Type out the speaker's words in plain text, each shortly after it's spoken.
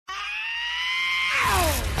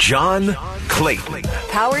John Clayton.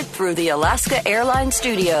 Powered through the Alaska Airlines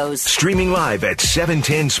Studios. Streaming live at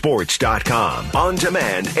 710sports.com. On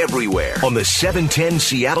demand everywhere on the 710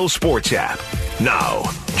 Seattle Sports app. Now,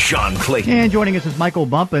 John Clayton. And joining us is Michael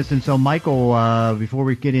Bumpus. And so, Michael, before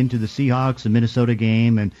we get into the Seahawks, the Minnesota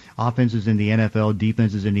game, and offenses in the NFL,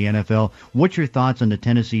 defenses in the NFL, what's your thoughts on the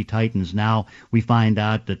Tennessee Titans? Now we find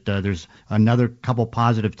out that there's another couple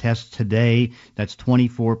positive tests today. That's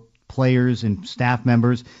 24 players and staff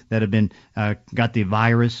members that have been got the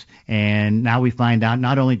virus, and now we find out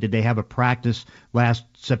not only did they have a practice last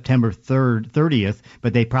September 30th,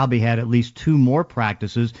 but they probably had at least two more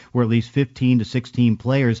practices where at least 15 to 16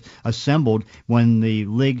 players assembled when the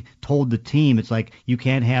league told the team it's like you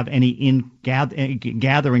can't have any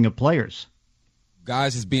gathering of players.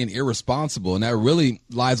 Guys is being irresponsible, and that really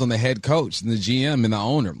lies on the head coach and the GM and the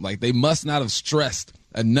owner. Like, they must not have stressed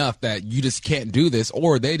enough that you just can't do this,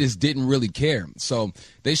 or they just didn't really care. So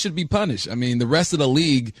they should be punished. I mean, the rest of the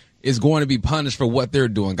league is going to be punished for what they're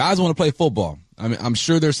doing. Guys want to play football. I mean, I'm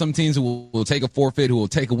sure there's some teams who will take a forfeit, who will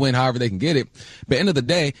take a win however they can get it. But at the end of the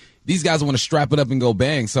day, these guys want to strap it up and go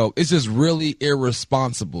bang. So it's just really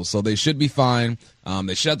irresponsible. So they should be fined.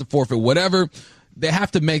 They should have to forfeit whatever. They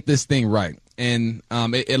have to make this thing right. And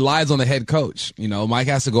it lies on the head coach. You know, Mike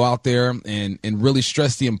has to go out there and really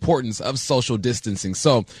stress the importance of social distancing.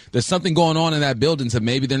 So there's something going on in that building, so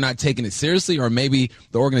maybe they're not taking it seriously, or maybe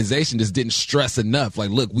the organization just didn't stress enough.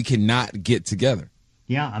 Like, look, we cannot get together.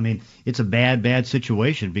 Yeah, I mean, it's a bad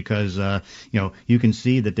situation because, you can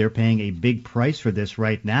see that they're paying a big price for this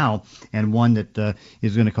right now, and one that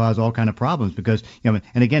is going to cause all kind of problems because, and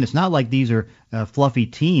again, it's not like these are fluffy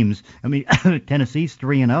teams. I mean, Tennessee's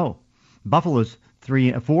 3-0. Buffalo's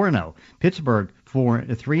 4-0. Pittsburgh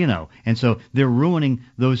 3-0. And so they're ruining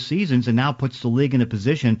those seasons, and now puts the league in a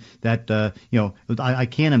position that I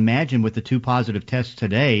can't imagine with the two positive tests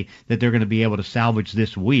today that they're going to be able to salvage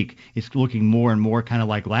this week. It's looking more and more kind of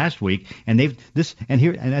like last week, and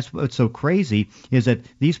that's what's so crazy is that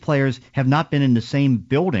these players have not been in the same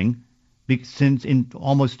building since in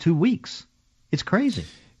almost 2 weeks. It's crazy.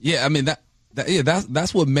 Yeah, I mean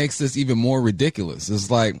that's what makes this even more ridiculous.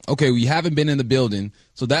 It's like, okay, we haven't been in the building,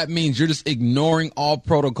 so that means you're just ignoring all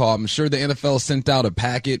protocol. I'm sure the NFL sent out a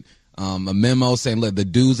packet, a memo saying, look, the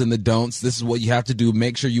do's and the don'ts, this is what you have to do,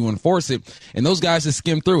 make sure you enforce it. And those guys just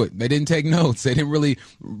skimmed through it. They didn't take notes. They didn't really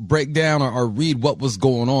break down or read what was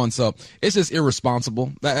going on. So it's just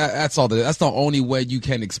irresponsible. That's all. That's the only way you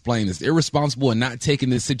can explain this. Irresponsible and not taking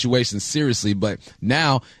this situation seriously. But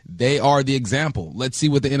now they are the example. Let's see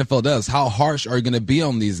what the NFL does. How harsh are you going to be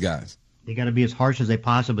on these guys? They got to be as harsh as they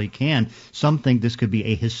possibly can. Some think this could be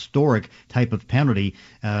a historic type of penalty,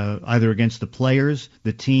 either against the players,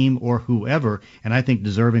 the team, or whoever, and I think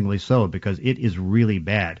deservingly so because it is really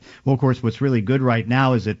bad. Well, of course, what's really good right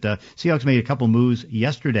now is that Seahawks made a couple moves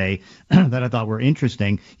yesterday that I thought were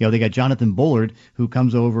interesting. They got Jonathan Bullard, who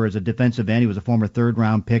comes over as a defensive end. He was a former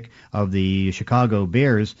third-round pick of the Chicago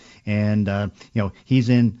Bears, and he's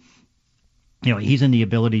in the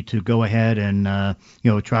ability to go ahead and,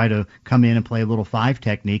 try to come in and play a little five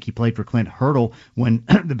technique. He played for Clint Hurdle when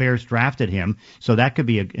the Bears drafted him. So that could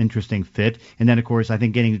be an interesting fit. And then, of course, I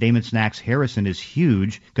think getting Damon Snacks Harrison is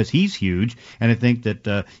huge because he's huge. And I think that,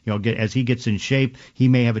 as he gets in shape, he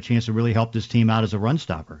may have a chance to really help this team out as a run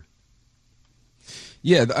stopper.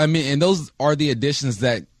 Yeah, I mean, and those are the additions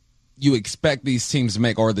that you expect these teams to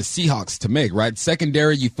make, or the Seahawks to make, right?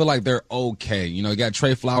 Secondary, you feel like they're okay. You got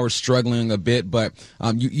Trey Flowers struggling a bit, but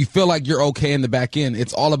you feel like you're okay in the back end.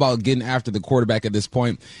 It's all about getting after the quarterback at this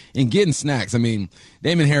point and getting snacks. I mean,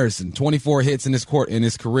 Damon Harrison, 24 hits in his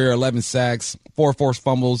career, 11 sacks, 4 forced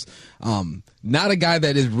fumbles. Not a guy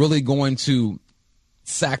that is really going to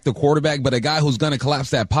sack the quarterback, but a guy who's going to collapse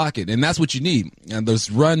that pocket, and that's what you need. And this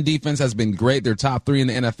run defense has been great. They're top 3 in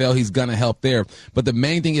the NFL. He's going to help there. But the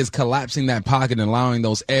main thing is collapsing that pocket and allowing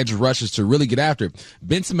those edge rushers to really get after it.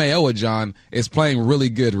 Benson Mayowa, John, is playing really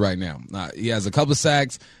good right now. He has a couple of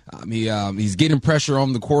sacks. He's getting pressure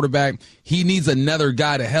on the quarterback. He needs another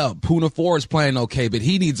guy to help. Poona Ford is playing okay, but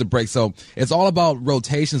he needs a break. So it's all about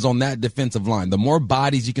rotations on that defensive line. The more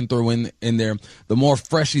bodies you can throw in there, the more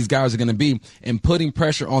fresh these guys are going to be, and putting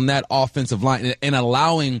pressure on that offensive line and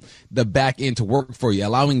allowing the back end to work for you,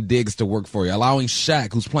 allowing Diggs to work for you, allowing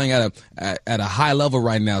Shaq, who's playing at a high level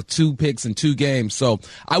right now, 2 picks in 2 games. So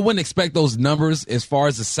I wouldn't expect those numbers as far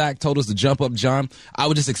as the sack totals to jump up, John. I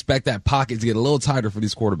would just expect that pocket to get a little tighter for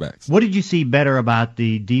these quarterbacks. What did you see better about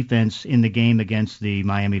the defense in the game against the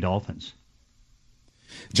Miami Dolphins?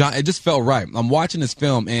 John, it just felt right. I'm watching this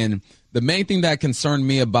film, and The main thing that concerned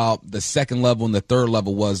me about the second level and the third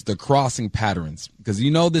level was the crossing patterns. Because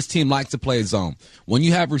this team likes to play a zone. When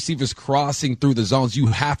you have receivers crossing through the zones, you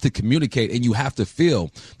have to communicate and you have to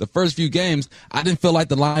feel. The first few games, I didn't feel like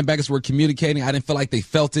the linebackers were communicating. I didn't feel like they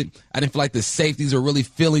felt it. I didn't feel like the safeties are really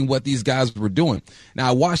feeling what these guys were doing. Now,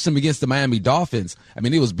 I watched them against the Miami Dolphins. I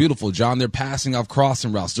mean, it was beautiful, John. They're passing off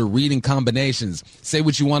crossing routes. They're reading combinations. Say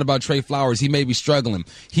what you want about Trey Flowers. He may be struggling.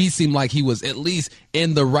 He seemed like he was at least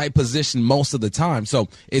in the right position most of the time. So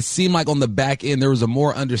it seemed like on the back end, there was a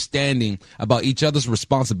more understanding about each other's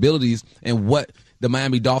responsibilities and what the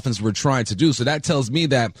Miami Dolphins were trying to do. So that tells me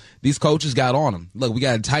that these coaches got on them. Look, we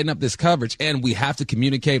got to tighten up this coverage, and we have to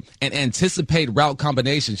communicate and anticipate route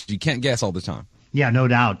combinations. You can't guess all the time. Yeah, no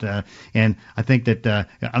doubt. And I think that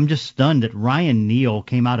I'm just stunned that Ryan Neal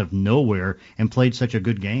came out of nowhere and played such a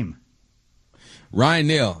good game. Ryan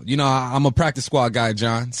Neal, I'm a practice squad guy,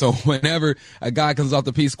 John. So whenever a guy comes off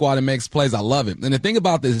the P squad and makes plays, I love it. And the thing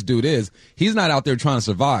about this dude is he's not out there trying to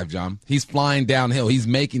survive, John. He's flying downhill. He's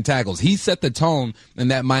making tackles. He set the tone in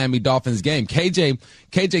that Miami Dolphins game.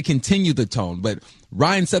 KJ continued the tone, but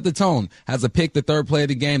Ryan set the tone, has a pick the third play of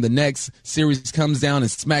the game. The next series comes down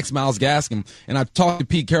and smacks Myles Gaskin. And I talked to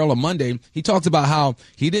Pete Carroll on Monday. He talked about how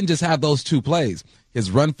he didn't just have those two plays. His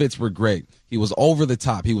run fits were great. He was over the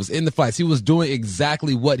top. He was in the flats. He was doing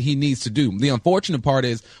exactly what he needs to do. The unfortunate part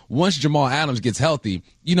is once Jamal Adams gets healthy,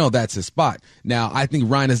 that's his spot. Now, I think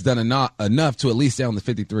Ryan has done enough to at least stay on the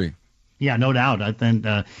 53. Yeah, no doubt. I think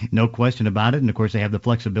no question about it. And, of course, they have the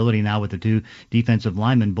flexibility now with the two defensive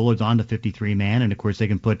linemen. Bullard's on the 53-man. And, of course, they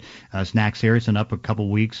can put Snacks Harrison up a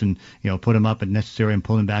couple weeks and, put him up if necessary and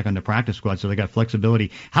pull him back on the practice squad. So they got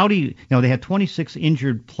flexibility. How do you they had 26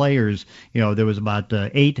 injured players. There was about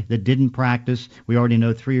 8 that didn't practice. We already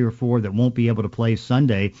know 3 or 4 that won't be able to play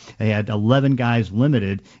Sunday. They had 11 guys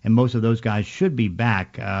limited, and most of those guys should be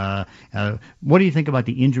back. What do you think about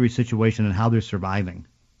the injury situation and how they're surviving?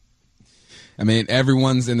 I mean,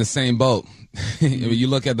 everyone's in the same boat. You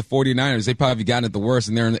look at the 49ers, they probably gotten it the worst,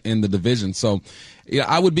 and they're in the division. So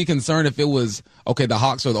I would be concerned if it was, okay, the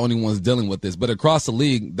Hawks are the only ones dealing with this. But across the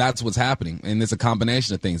league, that's what's happening. And it's a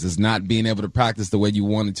combination of things. It's not being able to practice the way you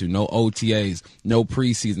wanted to. No OTAs, no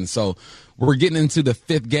preseason. So we're getting into the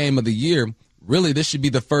 5th game of the year. Really, this should be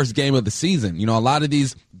the first game of the season. A lot of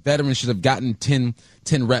these veterans should have gotten 10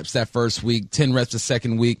 reps that first week, 10 reps the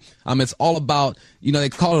second week. It's all about, they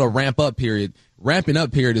call it a ramp-up period. Ramping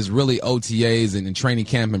up period is really OTAs and training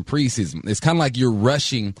camp and preseason. It's kind of like you're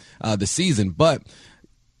rushing the season, but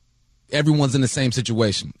everyone's in the same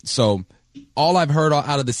situation. So all I've heard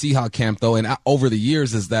out of the Seahawks camp, though, and over the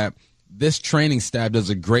years is that this training staff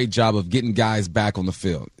does a great job of getting guys back on the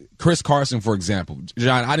field. Chris Carson, for example.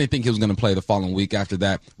 John, I didn't think he was going to play the following week after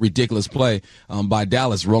that ridiculous play by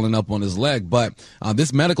Dallas rolling up on his leg. But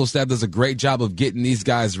this medical staff does a great job of getting these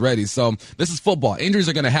guys ready. So this is football. Injuries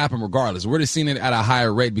are going to happen regardless. We're just seeing it at a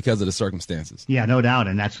higher rate because of the circumstances. Yeah, no doubt.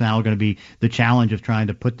 And that's now going to be the challenge of trying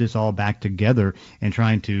to put this all back together and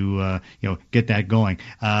trying to get that going.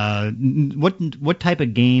 What type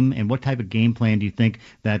of game and what type of game plan do you think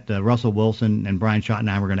that Russell Wilson and Brian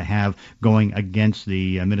Schottenheimer are going to have going against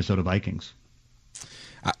the Minnesota Vikings?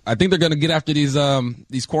 I think they're going to get after these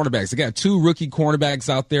cornerbacks. They got 2 rookie cornerbacks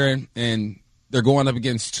out there, and they're going up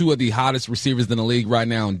against 2 of the hottest receivers in the league right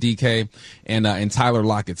now, in DK and Tyler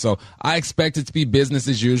Lockett. So I expect it to be business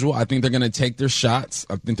as usual. I think they're going to take their shots.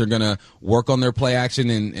 I think they're going to work on their play action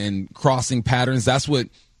and crossing patterns. That's what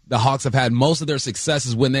the Hawks have had most of their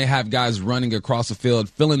successes when they have guys running across the field,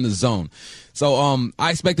 filling the zone. So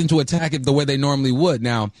I expect them to attack it the way they normally would.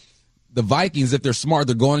 Now, the Vikings, if they're smart,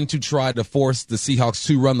 they're going to try to force the Seahawks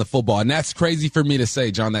to run the football. And that's crazy for me to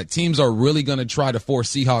say, John, that teams are really going to try to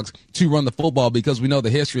force Seahawks to run the football because we know the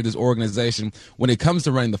history of this organization when it comes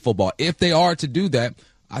to running the football. If they are to do that,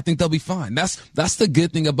 I think they'll be fine. That's the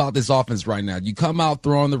good thing about this offense right now. You come out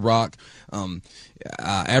throwing the rock.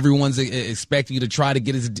 Everyone's expecting you to try to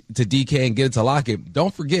get it to DK and get it to Lockett.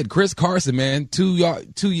 Don't forget Chris Carson, man. 2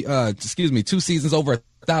 seasons over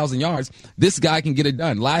 1,000 yards. This guy can get it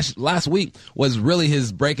done. Last week was really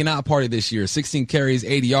his breaking out party this year. 16 carries,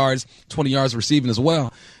 80 yards, 20 yards receiving as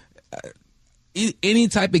well. Any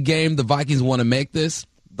type of game the Vikings want to make this,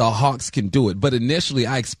 the Hawks can do it. But initially,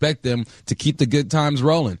 I expect them to keep the good times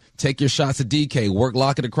rolling. Take your shots at DK. Work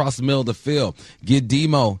Lockett across the middle of the field. Get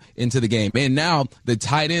Demo into the game. And now the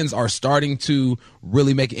tight ends are starting to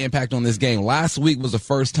really make an impact on this game. Last week was the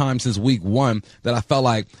first time since week 1 that I felt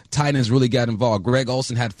like tight ends really got involved. Greg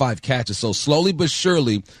Olsen had 5 catches. So slowly but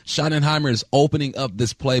surely, Schottenheimer is opening up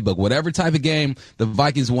this playbook. Whatever type of game the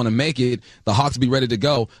Vikings want to make it, the Hawks be ready to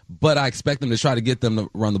go. But I expect them to try to get them to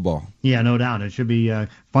run the ball. Yeah, no doubt. It should be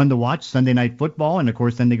fun to watch. Sunday Night Football, and of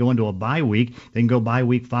course, then they go into a bye week. They can go bye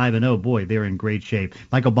week 5-0. Boy, they're in great shape.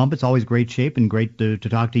 Michael Bumpus, always great shape and great to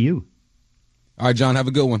talk to you. All right, John, have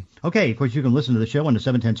a good one. Okay, of course, you can listen to the show on the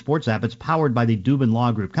 710 Sports app. It's powered by the Dubin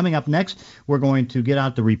Law Group. Coming up next, we're going to get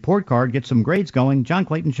out the report card, get some grades going. John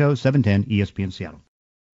Clayton Show, 710 ESPN Seattle.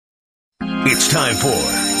 It's time for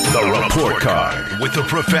the report card with the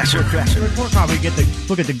professor. The report card, we get to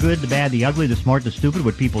look at the good, the bad, the ugly, the smart, the stupid,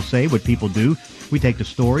 what people say, what people do. We take the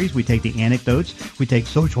stories, we take the anecdotes, we take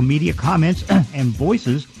social media comments and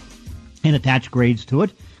voices and attach grades to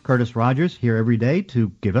it. Curtis Rogers here every day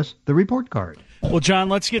to give us the report card. Well, John,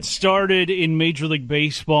 let's get started in Major League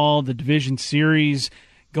Baseball, the Division Series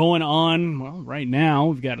going on. Well, right now,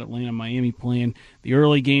 we've got Atlanta, Miami playing the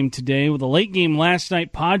early game today with a late game last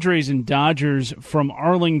night, Padres and Dodgers from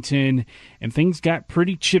Arlington, and things got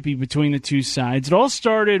pretty chippy between the two sides. It all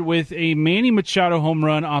started with a Manny Machado home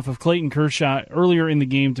run off of Clayton Kershaw earlier in the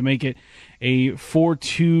game to make it a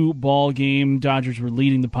 4-2 ball game. Dodgers were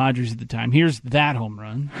leading the Padres at the time. Here's that home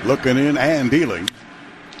run. Looking in and dealing.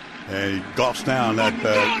 And he golfs down that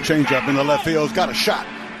changeup in the left field. He's got a shot.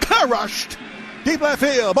 Rushed. Deep left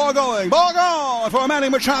field. Ball going. Ball gone for Manny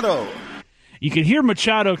Machado. You could hear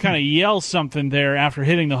Machado kind of yell something there after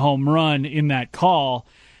hitting the home run in that call.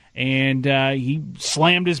 And he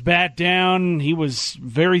slammed his bat down. He was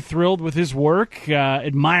very thrilled with his work,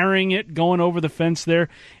 admiring it, going over the fence there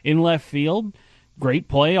in left field. Great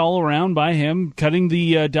play all around by him, cutting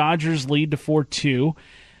the Dodgers' lead to 4-2.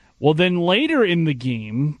 Well, then later in the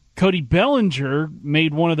game, Cody Bellinger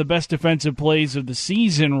made one of the best defensive plays of the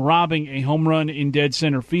season, robbing a home run in dead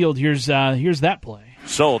center field. Here's that play.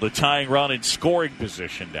 So the tying run in scoring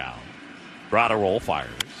position now. Graterol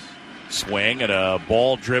fires. Swing and a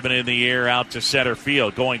ball driven in the air out to center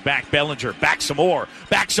field. Going back, Bellinger. Back some more.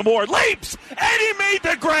 Leaps! And he made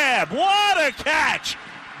the grab. What a catch!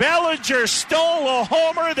 Bellinger stole a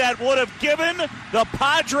homer that would have given the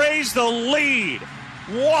Padres the lead.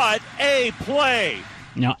 What a play!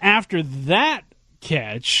 Now, after that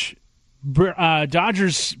catch,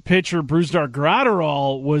 Dodgers pitcher Brusdar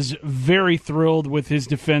Graterol was very thrilled with his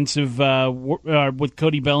defensive, with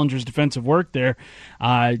Cody Bellinger's defensive work there.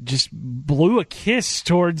 Just blew a kiss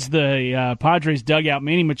towards the Padres dugout.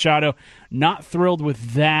 Manny Machado not thrilled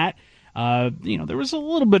with that. There was a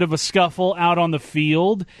little bit of a scuffle out on the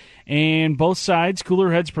field, and both sides,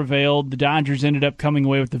 cooler heads prevailed. The Dodgers ended up coming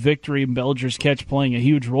away with the victory, and Bellinger's catch playing a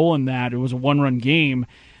huge role in that. It was a one-run game.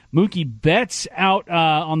 Mookie Betts out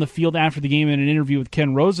on the field after the game in an interview with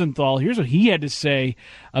Ken Rosenthal. Here's what he had to say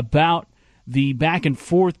about the back and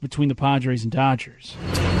forth between the Padres and Dodgers.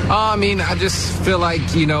 I just feel like,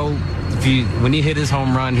 when he hit his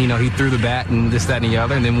home run, he threw the bat and this, that, and the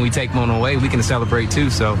other. And then when we take one away, we can celebrate too.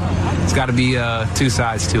 So it's got to be two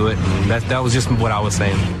sides to it. And that was just what I was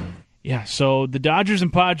saying. Yeah, so the Dodgers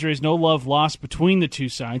and Padres, no love lost between the two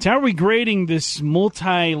sides. How are we grading this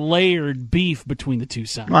multi-layered beef between the two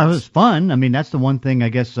sides? Well, it was fun. I mean, that's the one thing, I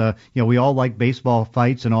guess, we all like baseball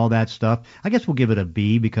fights and all that stuff. I guess we'll give it a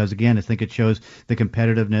B because, again, I think it shows the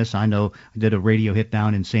competitiveness. I know I did a radio hit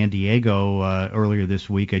down in San Diego earlier this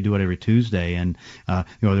week. I do it every Tuesday. And,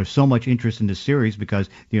 there's so much interest in this series because,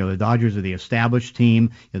 the Dodgers are the established team.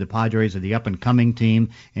 The Padres are the up-and-coming team.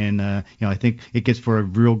 And, I think it gets for a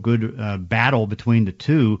real good battle between the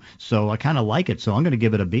two, so I kind of like it. So I'm going to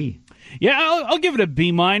give it a B. Yeah, I'll give it a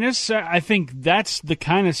B-. I think that's the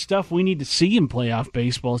kind of stuff we need to see in playoff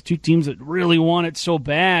baseball. It's two teams that really want it so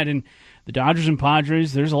bad, and the Dodgers and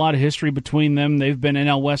Padres, there's a lot of history between them. They've been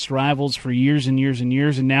NL West rivals for years and years and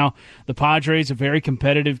years, and now the Padres, a very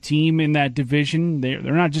competitive team in that division. They're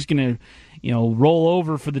not just going to roll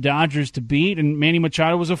over for the Dodgers to beat. And Manny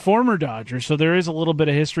Machado was a former Dodger, so there is a little bit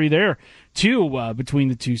of history there, too, between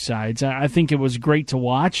the two sides. I think it was great to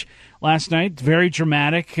watch last night. Very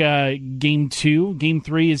dramatic. Game 2. Game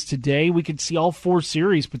 3 is today. We could see all 4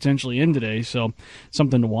 series potentially in today, so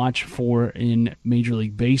something to watch for in Major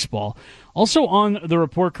League Baseball. Also on the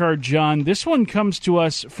report card, John, this one comes to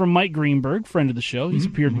us from Mike Greenberg, friend of the show. He's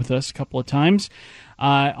appeared with us a couple of times.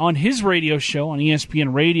 On his radio show, on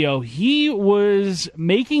ESPN Radio, he was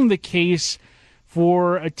making the case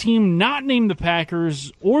for a team not named the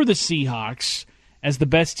Packers or the Seahawks as the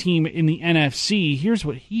best team in the NFC. Here's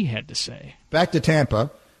what he had to say. Back to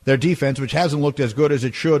Tampa. Their defense, which hasn't looked as good as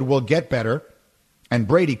it should, will get better. And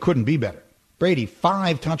Brady couldn't be better. Brady,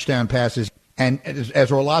 5 touchdown passes. And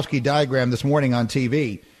as Orlovsky diagrammed this morning on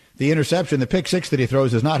TV, the interception, the pick 6 that he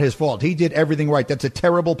throws is not his fault. He did everything right. That's a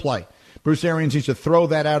terrible play. Bruce Arians needs to throw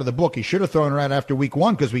that out of the book. He should have thrown it out after week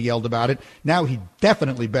 1 because we yelled about it. Now he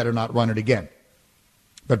definitely better not run it again.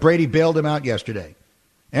 But Brady bailed him out yesterday.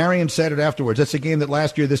 Arians said it afterwards. That's a game that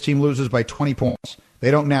last year this team loses by 20 points.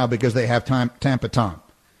 They don't now because they have Tampa Tom.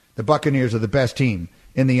 The Buccaneers are the best team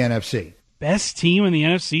in the NFC. Best team in the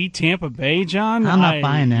NFC, Tampa Bay, John? I'm not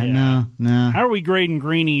buying that. Yeah. No. How are we grading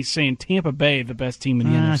Greeny saying Tampa Bay the best team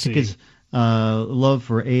in the NFC? I think his love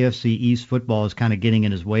for AFC East football is kind of getting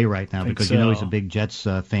in his way right now because he's a big Jets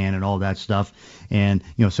fan and all that stuff, and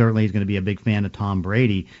certainly he's going to be a big fan of Tom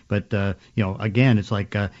Brady. But again, it's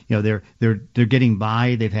like they're getting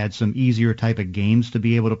by. They've had some easier type of games to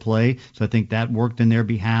be able to play, so I think that worked in their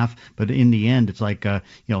behalf. But in the end, it's like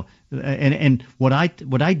and what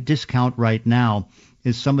I discount right now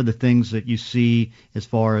is some of the things that you see as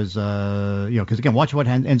far as because again, watch what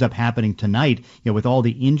ends up happening tonight. With all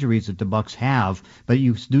the injuries that the Bucs have, but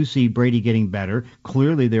you do see Brady getting better.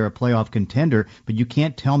 Clearly, they're a playoff contender, but you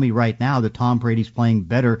can't tell me right now that Tom Brady's playing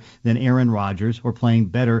better than Aaron Rodgers or playing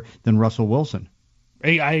better than Russell Wilson.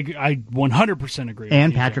 I 100% agree.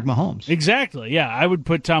 And Patrick Mahomes. Exactly. Yeah, I would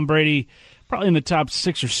put Tom Brady probably in the top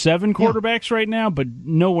 6 or 7 quarterbacks right now, but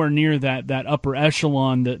nowhere near that upper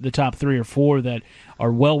echelon, the top 3 or 4 that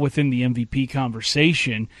are well within the MVP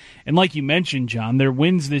conversation. And like you mentioned, John, their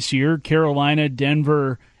wins this year, Carolina,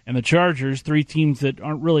 Denver, and the Chargers, 3 teams that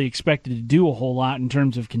aren't really expected to do a whole lot in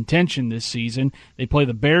terms of contention this season. They play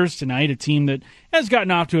the Bears tonight, a team that has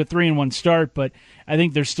gotten off to a 3-1 start, but I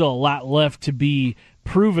think there's still a lot left to be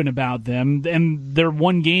proven about them, and their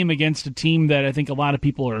one game against a team that I think a lot of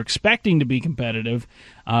people are expecting to be competitive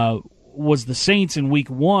was the Saints in Week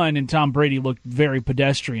 1, and Tom Brady looked very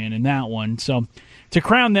pedestrian in that one. So to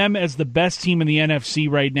crown them as the best team in the NFC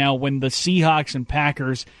right now, when the Seahawks and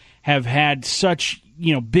Packers have had such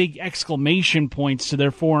big exclamation points to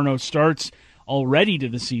their 4-0 starts already to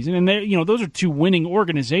the season, and those are 2 winning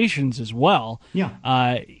organizations as well. Yeah.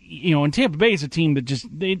 And Tampa Bay is a team that just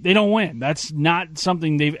they don't win. That's not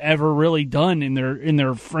something they've ever really done in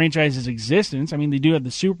their franchise's existence. I mean, they do have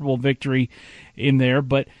the Super Bowl victory in there,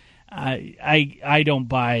 but I don't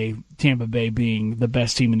buy Tampa Bay being the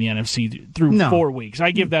best team in the NFC through 4 weeks.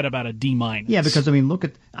 I give that about a D-. Yeah, because I mean,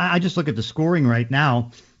 I just look at the scoring right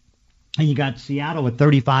now, and you got Seattle at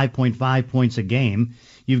 35.5 points a game.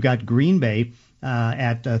 You've got Green Bay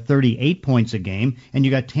at 38 points a game, and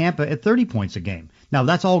you got Tampa at 30 points a game. Now,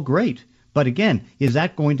 that's all great, but again, is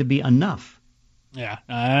that going to be enough? Yeah,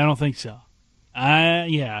 I don't think so.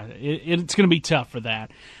 It's going to be tough for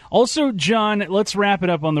that. Also, John, let's wrap it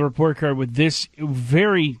up on the report card with this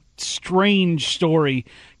very strange story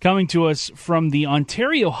coming to us from the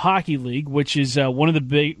Ontario Hockey League, which is one of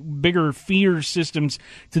the bigger feeder systems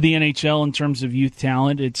to the NHL in terms of youth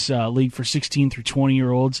talent. It's a league for 16 through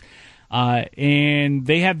 20-year-olds. And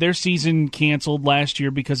they had their season canceled last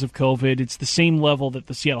year because of COVID. It's the same level that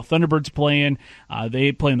the Seattle Thunderbirds play in.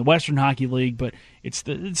 They play in the Western Hockey League, but it's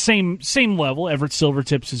the same level. Everett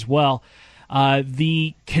Silvertips as well.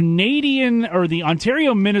 The the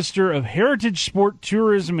Ontario Minister of Heritage, Sport,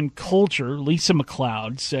 Tourism, and Culture, Lisa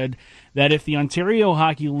MacLeod, said that if the Ontario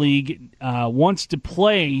Hockey League wants to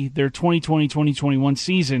play their 2020-2021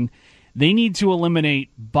 season, they need to eliminate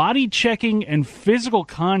body checking and physical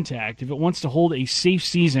contact if it wants to hold a safe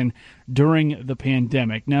season during the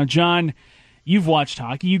pandemic. Now, John, you've watched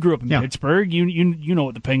hockey. You grew up in Pittsburgh. You know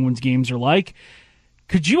what the Penguins games are like.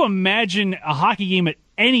 Could you imagine a hockey game at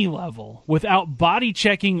any level without body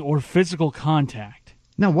checking or physical contact?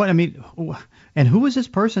 No, what I mean, and who is this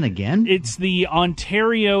person again? It's the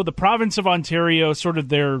province of Ontario, sort of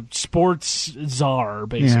their sports czar,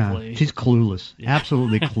 basically. Yeah, she's clueless,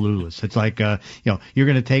 absolutely clueless. It's like, you're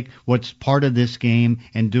going to take what's part of this game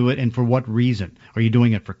and do it, and for what reason? Are you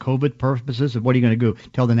doing it for COVID purposes? What are you going to do?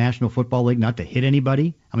 Tell the National Football League not to hit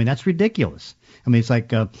anybody? I mean, that's ridiculous. I mean, it's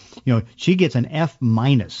like, she gets an F-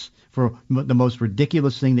 for the most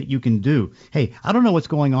ridiculous thing that you can do. Hey, I don't know what's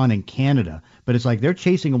going on in Canada, but it's like they're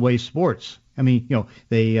chasing away sports. I mean,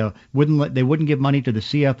 they wouldn't give money to the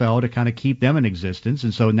CFL to kind of keep them in existence,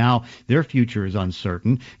 and so now their future is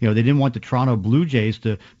uncertain. They didn't want the Toronto Blue Jays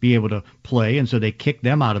to be able to play, and so they kicked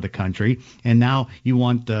them out of the country. And now you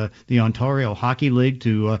want the Ontario Hockey League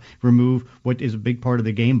to remove what is a big part of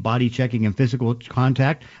the game, body checking and physical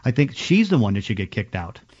contact. I think she's the one that should get kicked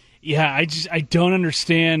out. Yeah, I don't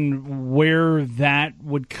understand where that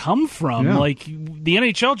would come from. Yeah. Like, the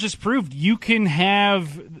NHL just proved you can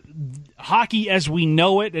have hockey as we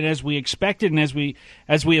know it and as we expect it and as we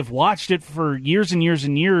have watched it for years and years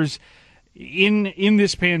and years in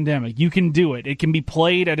this pandemic. You can do it. It can be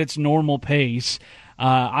played at its normal pace.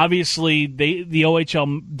 Obviously, the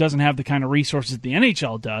OHL doesn't have the kind of resources the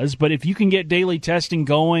NHL does, but if you can get daily testing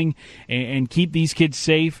going and keep these kids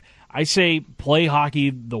safe, I say play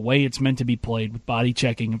hockey the way it's meant to be played, with body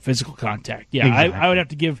checking and physical contact. Yeah, exactly. I would have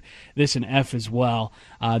to give this an F as well.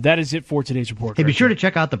 That is it for today's report. Hey, be sure to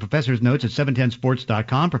check out the Professor's Notes at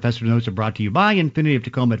 710sports.com. Professor's Notes are brought to you by Infinity of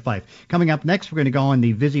Tacoma at Fife. Coming up next, we're going to go on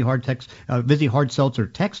the Vizzy Hard Seltzer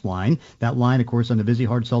text line. That line, of course, on the Vizzy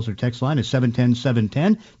Hard Seltzer text line is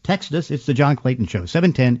 710-710. Text us. It's the John Clayton Show,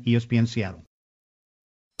 710 ESPN Seattle.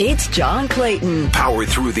 It's John Clayton. Powered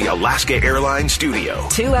through the Alaska Airlines studio.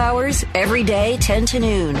 2 hours every day, 10 to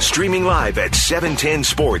noon. Streaming live at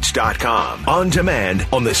 710sports.com. On demand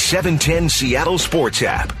on the 710 Seattle Sports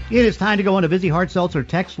app. It is time to go on a Vizzy Hard Seltzer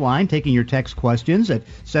text line, taking your text questions at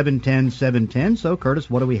 710-710. So, Curtis,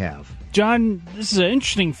 what do we have? John, this is an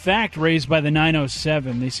interesting fact raised by the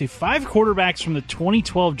 907. They say 5 quarterbacks from the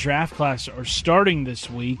 2012 draft class are starting this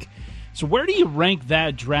week. So where do you rank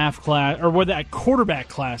that draft class, or that quarterback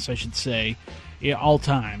class, I should say, all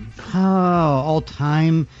time? All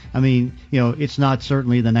time. I mean, it's not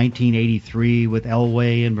certainly the 1983 with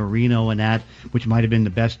Elway and Marino and that, which might have been the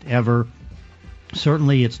best ever.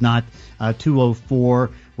 Certainly it's not 204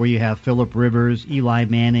 where you have Phillip Rivers, Eli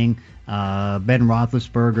Manning, Ben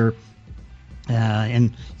Roethlisberger.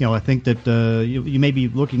 And, I think that you may be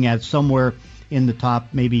looking at somewhere in the top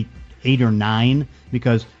maybe 8 or 9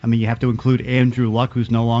 because, you have to include Andrew Luck, who's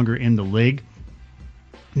no longer in the league,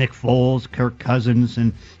 Nick Foles, Kirk Cousins,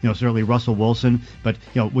 and, certainly Russell Wilson. But,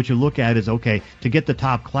 what you look at is, okay, to get the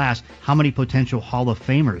top class, how many potential Hall of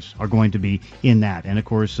Famers are going to be in that? And, of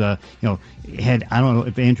course, I don't know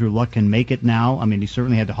if Andrew Luck can make it now. He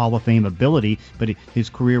certainly had the Hall of Fame ability, but his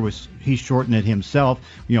career he shortened it himself.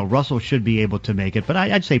 Russell should be able to make it, but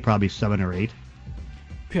I'd say probably 7 or 8.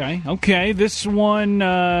 Okay. This one,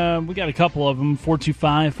 we got a couple of them,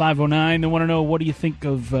 425-509. They want to know, what do you think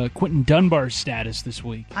of Quentin Dunbar's status this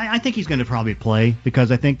week? I think he's going to probably play because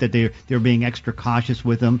I think that they're being extra cautious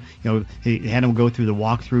with him. They had him go through the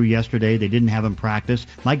walkthrough yesterday. They didn't have him practice.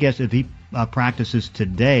 My guess, if he practices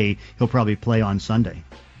today, he'll probably play on Sunday.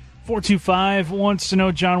 425 wants to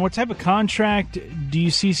know, John, what type of contract do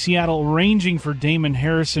you see Seattle arranging for Damon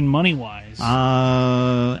Harrison money-wise?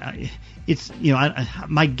 It's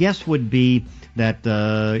my guess would be that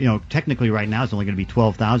technically right now it's only going to be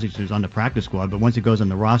 $12,000 because he's on the practice squad, but once it goes on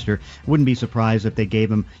the roster, I wouldn't be surprised if they gave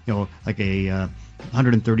him like a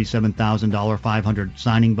 $137,000 500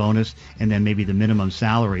 signing bonus and then maybe the minimum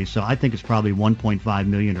salary. So I think it's probably $1.5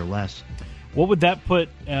 million or less. What would that put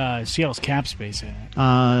Seattle's cap space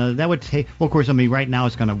at? That would take, well, of course, right now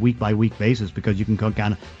it's kind of week-by-week basis because you can go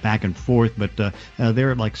kind of back and forth, but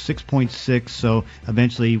they're at like 6.6, so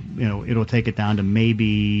eventually, it'll take it down to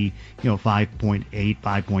maybe, 5.8,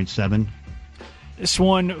 5.7. This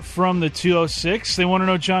one from the 206, they want to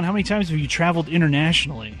know, John, how many times have you traveled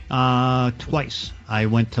internationally? Twice. I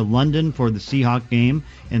went to London for the Seahawk game,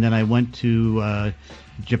 and then I went to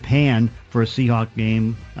Japan for a Seahawk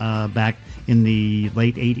game back in the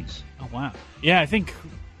late 80s. Oh, wow. Yeah, I think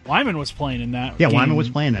Wyman was playing in that game. Wyman was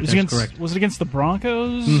playing that. That's correct. Was it against the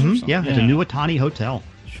Broncos? Mm-hmm. Yeah, at the New Otani Hotel.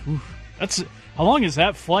 How long is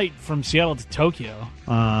that flight from Seattle to Tokyo?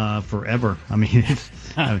 Forever. It's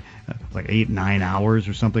like 8-9 hours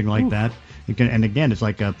or something like that. And again, it's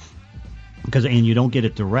like and you don't get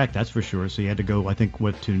it direct, that's for sure. So you had to go, I think,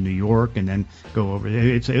 to New York and then go over.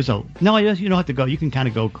 You don't have to go. You can kind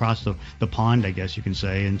of go across the pond, I guess you can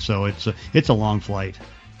say. And so it's a long flight.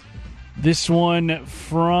 This one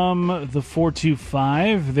from the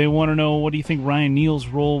 425. They want to know, what do you think Ryan Neal's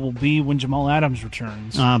role will be when Jamal Adams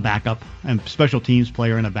returns? Backup, and special teams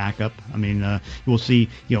player and a backup. We'll see.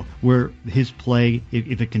 Where his play,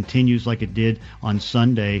 if it continues like it did on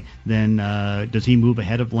Sunday, then does he move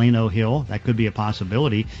ahead of Lano Hill? That could be a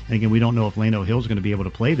possibility. And again, we don't know if Lano Hill's going to be able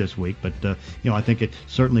to play this week, but I think it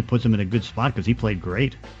certainly puts him in a good spot because he played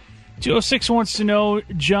great. 206 wants to know,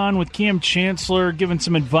 John, with Cam Chancellor giving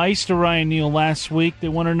some advice to Ryan Neal last week, they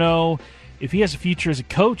want to know if he has a future as a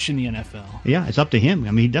coach in the NFL. Yeah, it's up to him.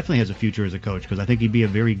 He definitely has a future as a coach because I think he'd be a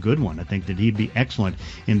very good one. I think that he'd be excellent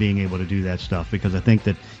in being able to do that stuff because I think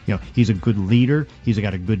that he's a good leader. He's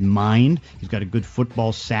got a good mind. He's got a good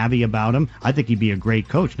football savvy about him. I think he'd be a great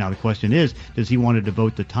coach. Now the question is, does he want to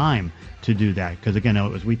devote the time to do that? Because again,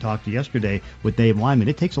 as we talked yesterday with Dave Wyman,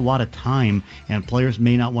 it takes a lot of time, and players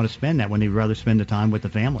may not want to spend that when they'd rather spend the time with the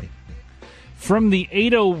family. From the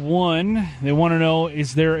 801, they want to know,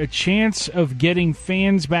 is there a chance of getting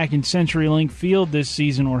fans back in CenturyLink Field this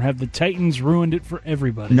season, or have the Titans ruined it for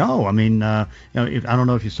everybody? No, I don't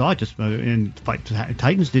know if you saw it.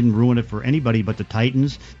 Titans didn't ruin it for anybody but the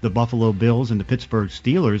Titans, the Buffalo Bills, and the Pittsburgh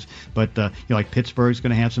Steelers. But Pittsburgh's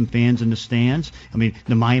going to have some fans in the stands.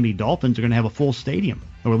 The Miami Dolphins are going to have a full stadium.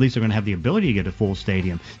 or at least they're going to have the ability to get a full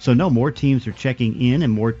stadium. So no, more teams are checking in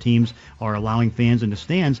and more teams are allowing fans in the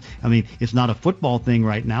stands. I mean, it's not a football thing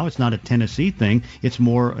right now. It's not a Tennessee thing. It's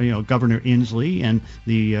more, Governor Inslee and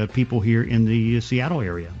the people here in the Seattle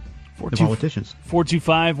area. The politicians.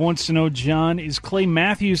 425 wants to know, John, is Clay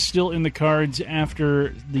Matthews still in the cards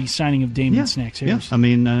after the signing of Damian Snacks Harris? Yeah, I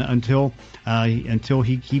mean, until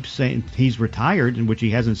he keeps saying he's retired, which he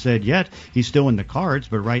hasn't said yet, he's still in the cards.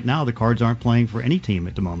 But right now, the Cards aren't playing for any team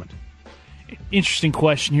at the moment. Interesting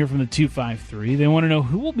question here from the 253. They want to know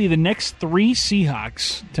who will be the next 3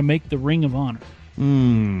 Seahawks to make the Ring of Honor.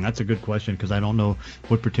 That's a good question because I don't know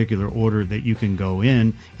what particular order that you can go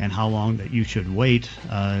in and how long that you should wait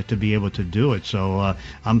to be able to do it. So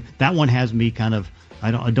that one has me kind of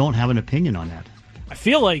I don't have an opinion on that. I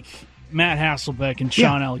feel like Matt Hasselbeck and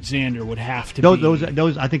Sean Alexander would have to be.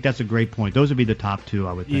 Those I think that's a great point. Those would be the top 2,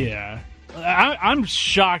 I would think. Yeah, I'm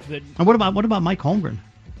shocked that. And what about Mike Holmgren?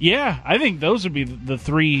 Yeah, I think those would be the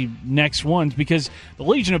 3 next ones because the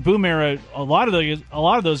Legion of Boom era, a lot of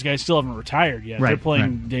those guys still haven't retired yet. Right, their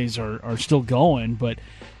playing days are still going, but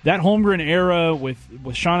that Holmgren era with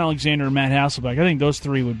Sean Alexander and Matt Hasselbeck, I think those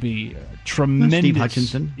 3 would be tremendous. Steve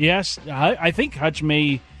Hutchinson. Yes, I think Hutch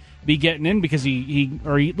may be getting in because he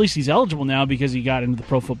or at least he's eligible now because he got into the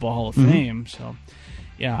Pro Football Hall of Fame. So,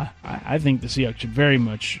 yeah, I think the Seahawks should very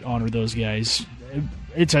much honor those guys.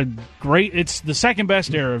 It's the second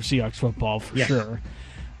best era of Seahawks football for sure.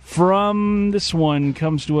 From this one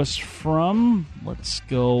comes to us from, let's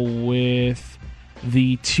go with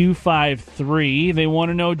the 253. They want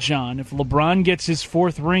to know, John, if LeBron gets his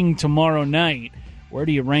 4th ring tomorrow night, where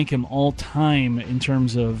do you rank him all time in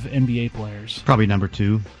terms of NBA players? Probably number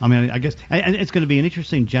 2. I mean, I guess it's going to be an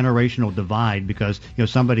interesting generational divide because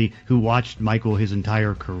somebody who watched Michael his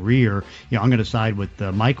entire career, I'm going to side with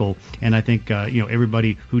Michael, and I think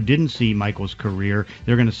everybody who didn't see Michael's career,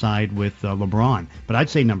 they're going to side with LeBron. But I'd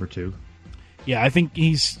say number 2. Yeah, I think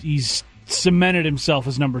he's cemented himself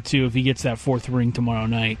as number 2 if he gets that 4th ring tomorrow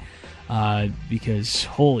night. Because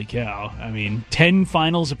holy cow, I mean, 10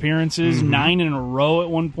 finals appearances, 9 in a row at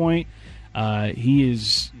one point. He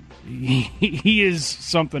is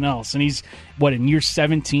something else, and he's in year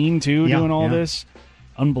 17 too, doing all this.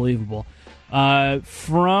 Unbelievable.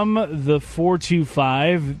 From the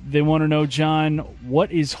 425, they want to know, John,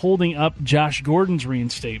 what is holding up Josh Gordon's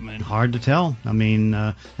reinstatement? Hard to tell. I mean,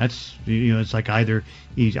 that's it's like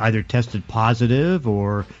he's either tested positive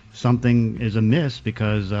or something is amiss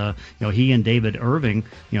because he and David Irving,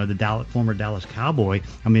 the former Dallas Cowboy,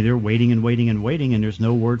 I mean, they're waiting and waiting and waiting, and there's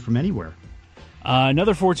no word from anywhere.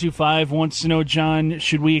 Another 425 wants to know, John,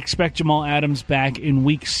 should we expect Jamal Adams back in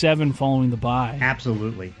Week 7 following the bye?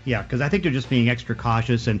 Absolutely, yeah, because I think they're just being extra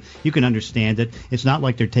cautious, and you can understand it. It's not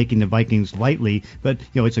like they're taking the Vikings lightly, but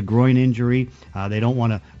it's a groin injury. They don't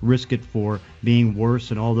want to risk it for being worse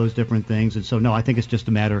and all those different things, and so no, I think it's just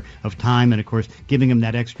a matter of time, and of course, giving him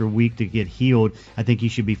that extra week to get healed, I think he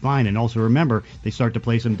should be fine. And also remember, they start to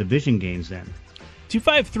play some division games then.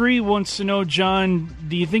 253 wants to know, John,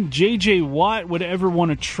 do you think J.J. Watt would ever want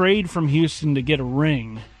to trade from Houston to get a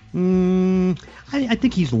ring? I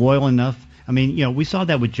think he's loyal enough. I mean, we saw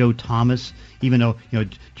that with Joe Thomas, even though,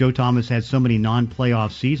 Joe Thomas had so many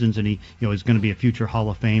non-playoff seasons and he, is going to be a future Hall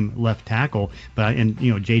of Fame left tackle. And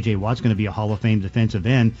J.J. Watt's going to be a Hall of Fame defensive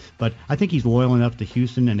end. But I think he's loyal enough to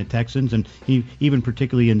Houston and the Texans. And he, even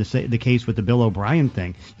particularly in the case with the Bill O'Brien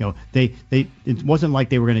thing, it wasn't like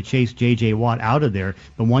they were going to chase J.J. Watt out of there.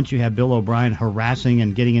 But once you have Bill O'Brien harassing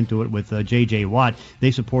and getting into it with J.J. Watt,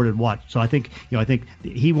 they supported Watt. So I think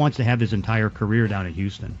he wants to have his entire career down at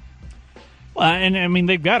Houston. Well, and I mean,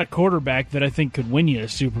 they've got a quarterback that I think could win you a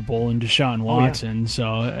Super Bowl in Deshaun Watson. Oh, yeah. So,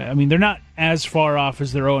 I mean, they're not as far off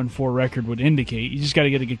as their 0-4 record would indicate. You just got to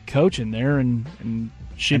get a good coach in there and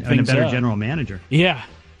shape things up. And a better general manager. Yeah.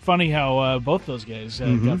 Funny how both those guys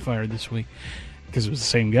got fired this week because it was the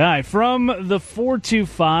same guy. From the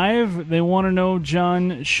 425, they want to know,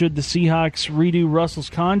 John, should the Seahawks redo Russell's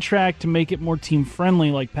contract to make it more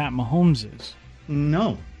team-friendly like Pat Mahomes is?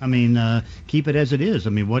 No. I mean, keep it as it is. I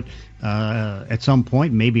mean, at some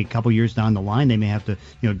point, maybe a couple years down the line, they may have to,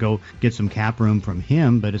 go get some cap room from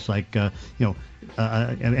him. But it's like,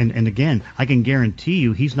 and again, I can guarantee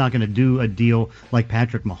you he's not going to do a deal like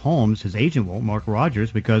Patrick Mahomes, his agent won't, Mark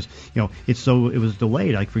Rodgers, because, it was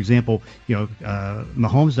delayed. Like, for example,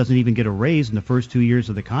 Mahomes doesn't even get a raise in the first 2 years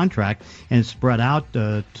of the contract, and it's spread out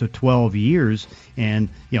to 12 years. And,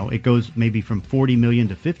 it goes maybe from $40 million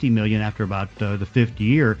to $50 million after about the fifth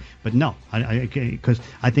year. But no, because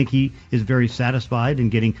I think he is very satisfied in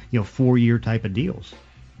getting, 4-year type of deals.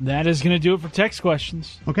 That is going to do it for text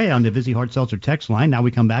questions. Okay, on the Vizzy Hard Seltzer text line, now we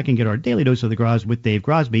come back and get our daily dose of the Gros with Dave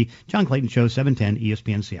Crosby. John Clayton Show, 710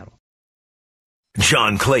 ESPN Seattle.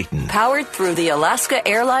 John Clayton. Powered through the Alaska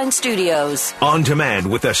Airlines Studios. On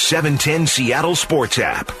demand with the 710 Seattle Sports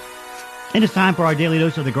app. And it's time for our daily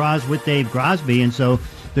dose of the Gros with Dave Crosby. And so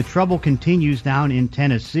the trouble continues down in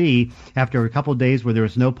Tennessee after a couple of days where there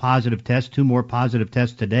was no positive test, 2 more positive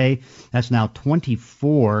tests today. That's now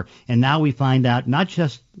 24. And now we find out not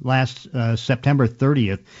just last September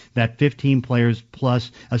 30th that 15 players plus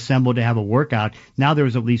assembled to have a workout. Now there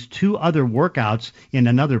was at least 2 other workouts in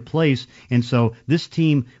another place. And so this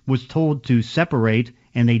team was told to separate,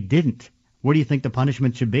 and they didn't. What do you think the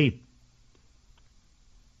punishment should be?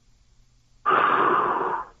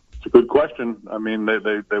 It's a good question. I mean,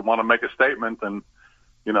 they want to make a statement, and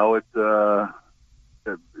you know,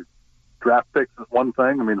 draft picks is one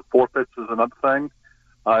thing. I mean, forfeits is another thing.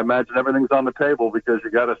 I imagine everything's on the table because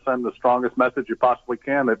you got to send the strongest message you possibly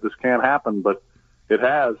can that this can't happen, but it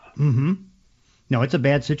has. Mm-hmm. No, it's a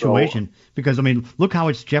bad situation because I mean, look how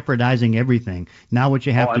it's jeopardizing everything. Now, what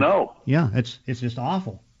you have to, I know. Yeah, it's just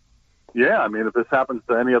awful. Yeah, I mean, if this happens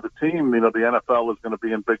to any other team, you know, the NFL is going to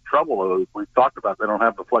be in big trouble. We've talked about they don't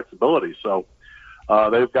have the flexibility, so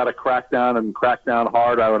they've got to crack down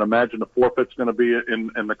hard. I would imagine the forfeit's going to be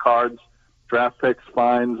in the cards, draft picks,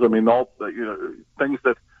 fines. I mean, all things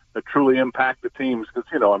that truly impact the teams. Because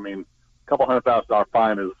I mean, a couple $100,000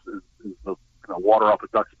 fine is the water off a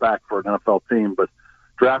duck's back for an NFL team. But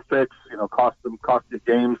draft picks, cost you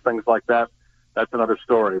games, things like that. That's another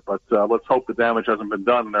story, but let's hope the damage hasn't been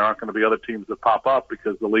done and there aren't going to be other teams that pop up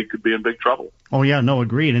because the league could be in big trouble. Oh, yeah, no,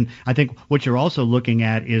 agreed. And I think what you're also looking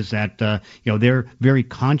at is that, they're very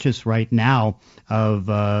conscious right now of,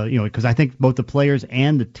 because I think both the players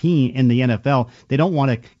and the team in the NFL, they don't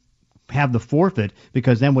want to have the forfeit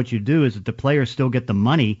because then what you do is that the players still get the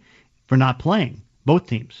money for not playing, both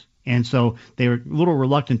teams. And so they're a little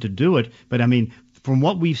reluctant to do it. But, I mean, from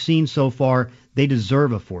what we've seen so far, they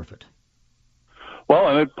deserve a forfeit. Well,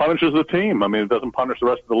 and it punishes the team. I mean, it doesn't punish the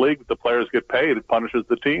rest of the league. If the players get paid, it punishes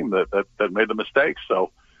the team that made the mistake.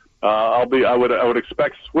 So, I would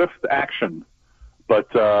expect swift action, but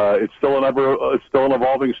it's still an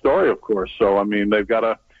evolving story, of course. So, I mean, they've got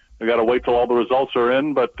to wait till all the results are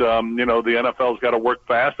in. But the NFL's got to work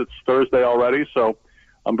fast. It's Thursday already, so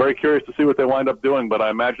I'm very curious to see what they wind up doing. But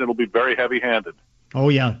I imagine it'll be very heavy-handed. Oh,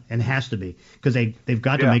 yeah, and it has to be because they've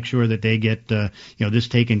got to make sure that they get this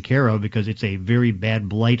taken care of because it's a very bad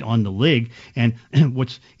blight on the league. And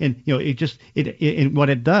what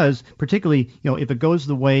it does, particularly if it goes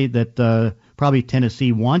the way that probably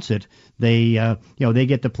Tennessee wants it, they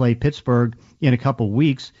get to play Pittsburgh in a couple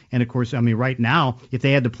weeks. And of course, I mean, right now, if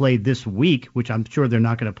they had to play this week, which I'm sure they're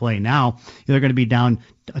not going to play now, they're going to be down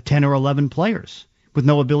 10 or 11 players with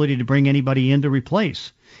no ability to bring anybody in to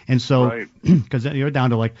replace. And so, because you're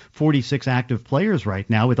down to like 46 active players right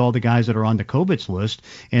now with all the guys that are on the COVID list.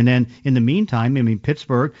 And then in the meantime, I mean,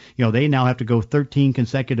 Pittsburgh, they now have to go 13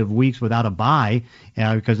 consecutive weeks without a bye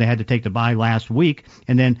because they had to take the bye last week.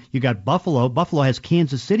 And then you got Buffalo. Buffalo has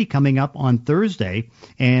Kansas City coming up on Thursday.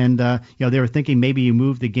 And, they were thinking maybe you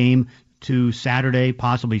move the game to Saturday,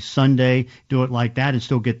 possibly Sunday, do it like that and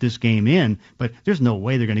still get this game in. But there's no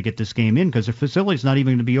way they're going to get this game in because the facility's not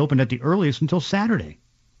even going to be open at the earliest until Saturday.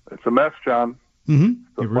 It's a mess, John. Mm-hmm.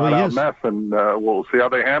 It's a it really is. mess, and we'll see how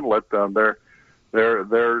they handle it. Their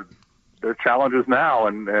challenges now,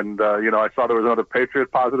 and I saw there was another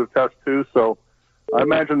Patriot positive test too. So I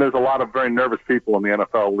imagine there's a lot of very nervous people in the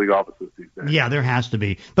NFL league offices these days. Yeah, there has to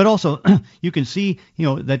be. But also, you can see,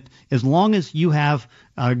 that as long as you have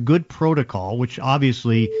a good protocol, which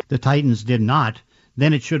obviously the Titans did not,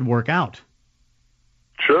 then it should work out.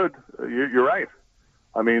 Should. You're right.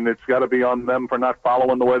 I mean, it's got to be on them for not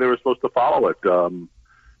following the way they were supposed to follow it.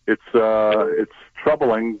 It's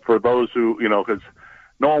troubling for those who, because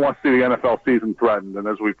no one wants to see the NFL season threatened. And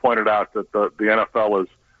as we pointed out, that the NFL is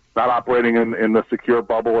not operating in the secure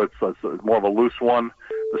bubble. It's more of a loose one.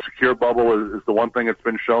 The secure bubble is the one thing that's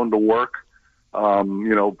been shown to work.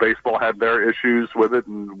 Baseball had their issues with it,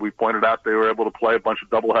 and we pointed out they were able to play a bunch of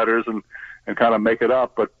doubleheaders and kind of make it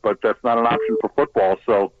up, but that's not an option for football.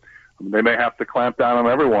 So they may have to clamp down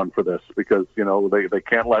on everyone for this because, they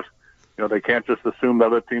can't they can't just assume that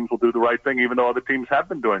other teams will do the right thing, even though other teams have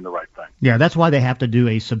been doing the right thing. Yeah, that's why they have to do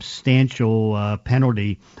a substantial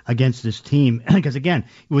penalty against this team. Because, again,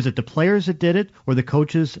 was it the players that did it or the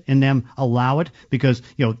coaches and them allow it? Because,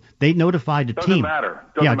 they notified the team. Doesn't matter.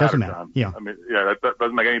 It doesn't matter. John. Yeah. I mean, that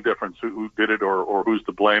doesn't make any difference who did it or who's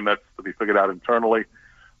to blame. That's to be figured out internally.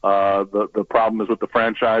 The problem is with the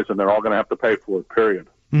franchise, and they're all going to have to pay for it, period.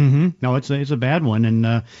 Mm-hmm. No, it's a bad one, and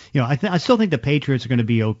I still think the Patriots are going to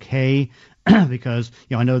be okay because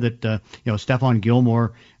I know that Stephon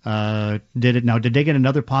Gilmore did it. Now, did they get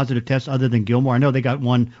another positive test other than Gilmore? I know they got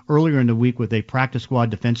one earlier in the week with a practice squad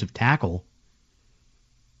defensive tackle.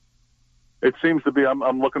 It seems to be.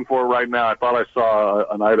 I'm looking for it right now. I thought I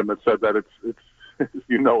saw an item that said that it's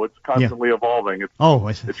it's constantly evolving.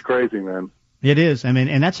 It's crazy, man. It is. I mean,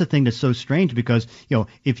 and that's the thing that's so strange because,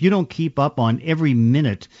 if you don't keep up on every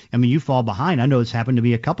minute, you fall behind. I know it's happened to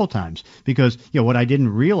me a couple times because, what I didn't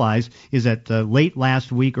realize is that late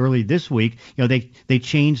last week, early this week, they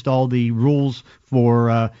changed all the rules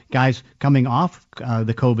for guys coming off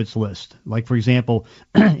the COVID's list. Like, for example,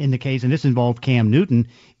 in the case, and this involved Cam Newton,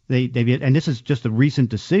 and this is just a recent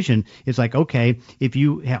decision. It's like, okay, if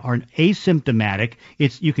you are asymptomatic,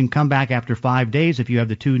 you can come back after 5 days if you have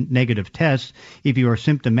the 2 negative tests. If you are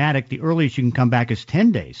symptomatic, the earliest you can come back is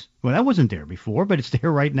 10 days. Well, that wasn't there before, but it's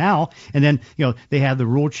there right now. And then, they have the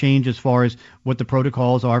rule change as far as what the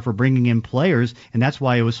protocols are for bringing in players. And that's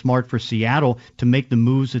why it was smart for Seattle to make the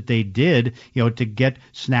moves that they did, to get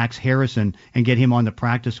Snacks Harrison and get him on the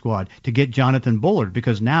practice squad, to get Jonathan Bullard,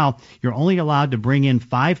 because now you're only allowed to bring in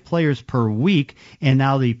 5 players per week. And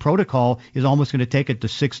now the protocol is almost going to take it to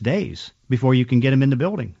 6 days before you can get them in the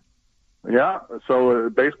building. Yeah,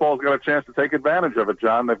 so baseball's got a chance to take advantage of it,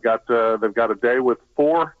 John. They've got a day with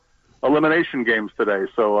 4 elimination games today,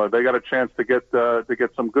 so they got a chance to get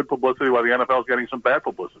some good publicity while the NFL's getting some bad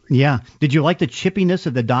publicity. Yeah. Did you like the chippiness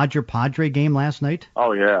of the Dodger-Padre game last night?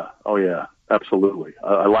 Oh yeah, absolutely.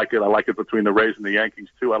 I like it. I like it between the Rays and the Yankees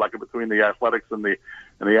too. I like it between the Athletics and the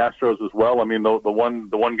Astros as well. I mean, the one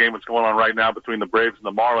game that's going on right now between the Braves and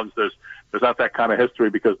the Marlins, there's not that kind of history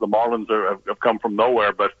because the Marlins have come from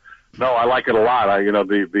nowhere. But no, I like it a lot.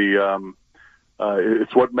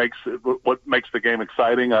 It's what makes the game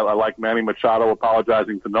exciting. I like Manny Machado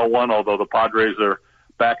apologizing to no one, although the Padres are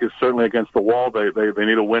back is certainly against the wall. They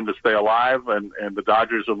need a win to stay alive, and the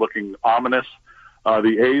Dodgers are looking ominous.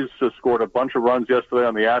 The A's scored a bunch of runs yesterday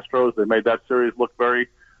on the Astros. They made that series look very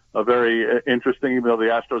interesting, even though the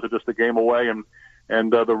Astros are just a game away.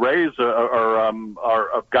 And the Rays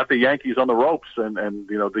are got the Yankees on the ropes, and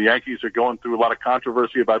the Yankees are going through a lot of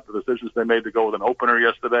controversy about the decisions they made to go with an opener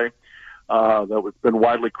yesterday. That has been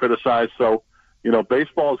widely criticized. So,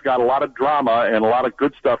 baseball's got a lot of drama and a lot of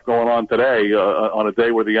good stuff going on today on a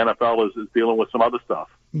day where the NFL is dealing with some other stuff.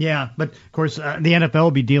 Yeah, but of course the NFL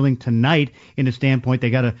will be dealing tonight in a standpoint. They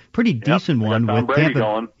got a pretty decent one Tom with Brady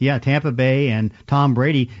going. Yeah, Tampa Bay and Tom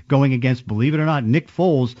Brady going against, believe it or not, Nick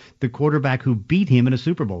Foles, the quarterback who beat him in a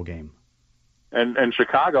Super Bowl game. And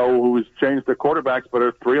Chicago, who has changed their quarterbacks, but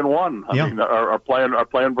are 3-1. I mean, are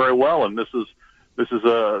playing very well, and this is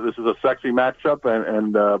a sexy matchup,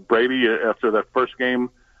 and Brady, after that first game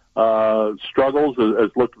struggles,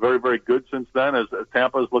 has looked very, very good since then, as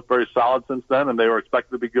Tampa has looked very solid since then, and they were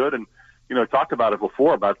expected to be good. And, talked about it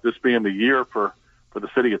before, about this being the year for the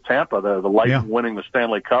city of Tampa, the Lightning winning the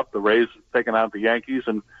Stanley Cup, the Rays taking out the Yankees,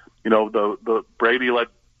 and, the Brady-led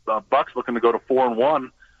Bucks looking to go to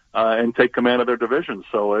 4-1 and take command of their division.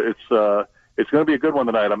 So it's going to be a good one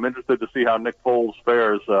tonight. I'm interested to see how Nick Foles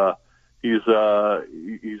fares. He's trying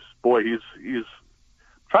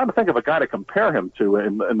to think of a guy to compare him to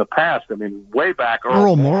in the past. I mean, way back,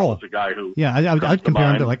 Earl Morrall was a guy who. Yeah, I'd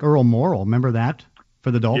compare him to like Earl Morrall. Remember that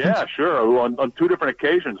for the Dolphins? Yeah, sure. On 2 different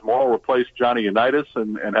occasions, Morrall replaced Johnny Unitas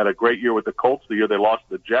and had a great year with the Colts the year they lost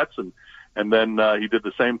to the Jets, and then he did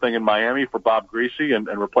the same thing in Miami for Bob Greasy and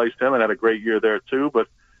replaced him and had a great year there too. But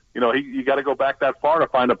you got to go back that far to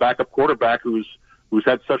find a backup quarterback who's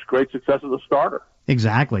had such great success as a starter.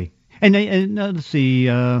 Exactly. And let's see,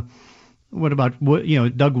 what about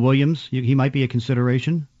Doug Williams? He might be a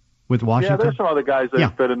consideration with Washington. Yeah, there's some other guys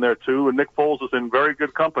that fit in there too, and Nick Foles is in very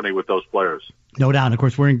good company with those players. No doubt. And of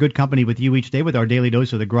course, we're in good company with you each day with our daily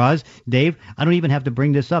dose of the Graz. Dave, I don't even have to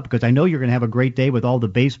bring this up because I know you're going to have a great day with all the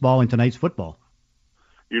baseball and tonight's football.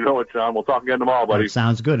 You know it, John. We'll talk again tomorrow, buddy. That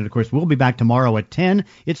sounds good. And of course, we'll be back tomorrow at 10.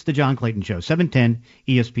 It's the John Clayton Show, 710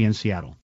 ESPN Seattle.